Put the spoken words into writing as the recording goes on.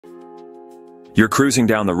You're cruising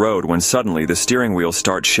down the road when suddenly the steering wheel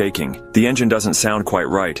starts shaking. The engine doesn't sound quite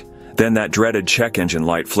right. Then that dreaded check engine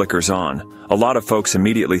light flickers on. A lot of folks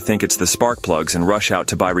immediately think it's the spark plugs and rush out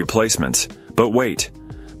to buy replacements. But wait.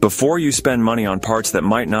 Before you spend money on parts that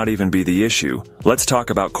might not even be the issue, let's talk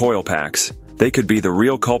about coil packs. They could be the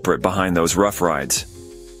real culprit behind those rough rides.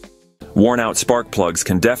 Worn-out spark plugs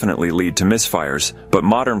can definitely lead to misfires, but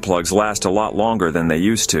modern plugs last a lot longer than they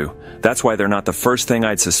used to. That's why they're not the first thing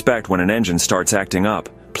I'd suspect when an engine starts acting up.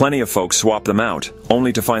 Plenty of folks swap them out,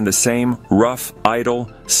 only to find the same rough,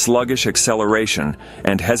 idle, sluggish acceleration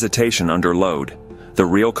and hesitation under load. The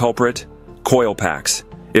real culprit? Coil packs.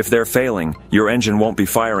 If they're failing, your engine won't be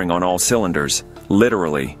firing on all cylinders,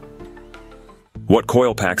 literally. What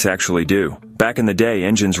coil packs actually do? Back in the day,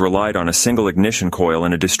 engines relied on a single ignition coil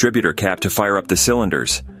and a distributor cap to fire up the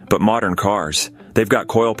cylinders. But modern cars, they've got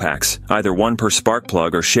coil packs, either one per spark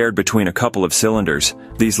plug or shared between a couple of cylinders.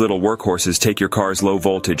 These little workhorses take your car's low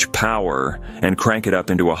voltage power and crank it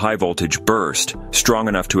up into a high voltage burst, strong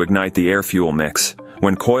enough to ignite the air-fuel mix.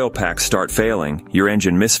 When coil packs start failing, your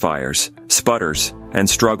engine misfires, sputters, and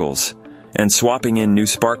struggles. And swapping in new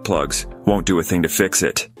spark plugs won't do a thing to fix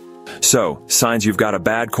it. So, signs you've got a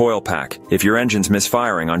bad coil pack. If your engine's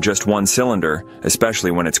misfiring on just one cylinder,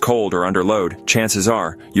 especially when it's cold or under load, chances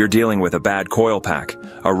are you're dealing with a bad coil pack.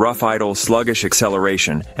 A rough idle, sluggish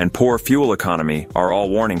acceleration, and poor fuel economy are all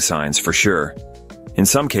warning signs for sure. In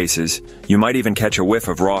some cases, you might even catch a whiff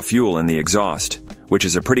of raw fuel in the exhaust, which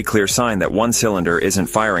is a pretty clear sign that one cylinder isn't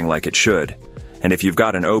firing like it should. And if you've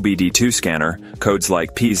got an OBD2 scanner, codes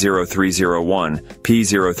like P0301,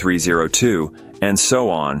 P0302, and so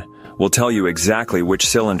on, will tell you exactly which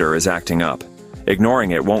cylinder is acting up.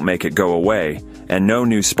 Ignoring it won't make it go away, and no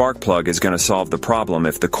new spark plug is going to solve the problem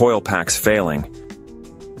if the coil pack's failing.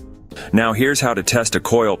 Now here's how to test a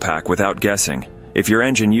coil pack without guessing. If your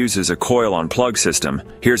engine uses a coil-on-plug system,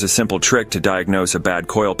 here's a simple trick to diagnose a bad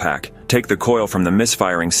coil pack. Take the coil from the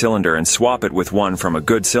misfiring cylinder and swap it with one from a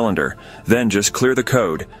good cylinder. Then just clear the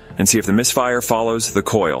code and see if the misfire follows the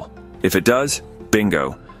coil. If it does,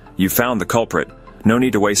 bingo. You found the culprit. No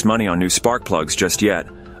need to waste money on new spark plugs just yet.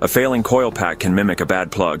 A failing coil pack can mimic a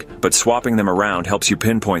bad plug, but swapping them around helps you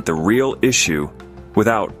pinpoint the real issue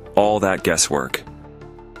without all that guesswork.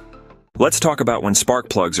 Let's talk about when spark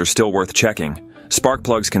plugs are still worth checking. Spark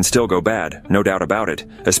plugs can still go bad, no doubt about it,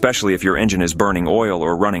 especially if your engine is burning oil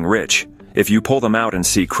or running rich. If you pull them out and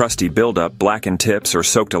see crusty buildup, blackened tips, or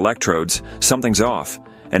soaked electrodes, something's off,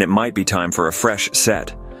 and it might be time for a fresh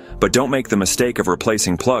set. But don't make the mistake of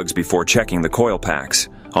replacing plugs before checking the coil packs.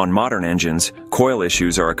 On modern engines, coil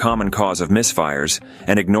issues are a common cause of misfires,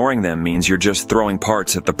 and ignoring them means you're just throwing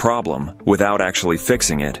parts at the problem without actually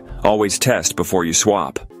fixing it. Always test before you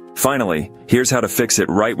swap. Finally, here's how to fix it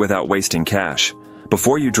right without wasting cash.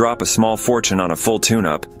 Before you drop a small fortune on a full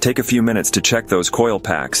tune-up, take a few minutes to check those coil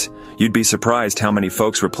packs. You'd be surprised how many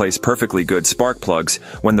folks replace perfectly good spark plugs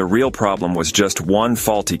when the real problem was just one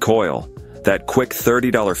faulty coil. That quick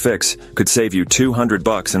 $30 fix could save you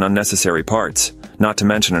 $200 in unnecessary parts, not to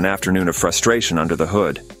mention an afternoon of frustration under the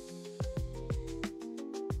hood.